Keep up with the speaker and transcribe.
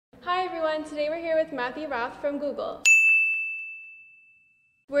Hi everyone, today we're here with Matthue Roth from Google.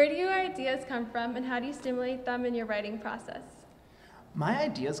 Where do your ideas come from and how do you stimulate them in your writing process? My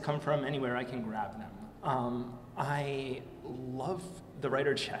ideas come from anywhere I can grab them. I love the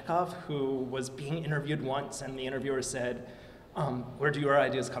writer Chekhov, who was being interviewed once and the interviewer said, where do your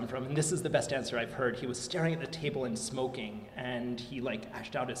ideas come from? And this is the best answer I've heard. He was staring at the table and smoking, and he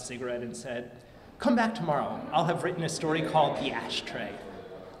ashed out his cigarette and said, come back tomorrow. I'll have written a story called The Ashtray.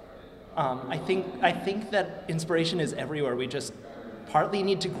 I think that inspiration is everywhere. We just partly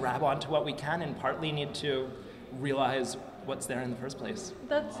need to grab onto what we can and partly need to realize what's there in the first place.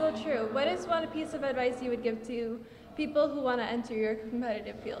 That's so true. What is one piece of advice you would give to people who want to enter your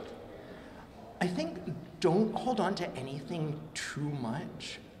competitive field? I think don't hold on to anything too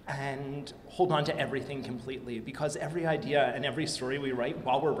much and hold on to everything completely, because every idea and every story we write,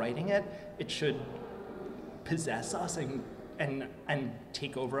 while we're writing it, it should possess us and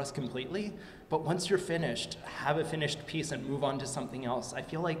take over us completely. But once you're finished, have a finished piece and move on to something else. I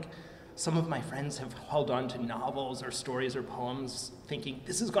feel like some of my friends have held on to novels or stories or poems thinking,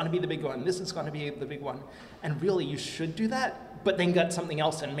 this is going to be the big one, this is going to be the big one. And really, you should do that, but then get something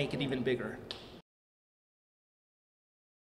else and make it even bigger.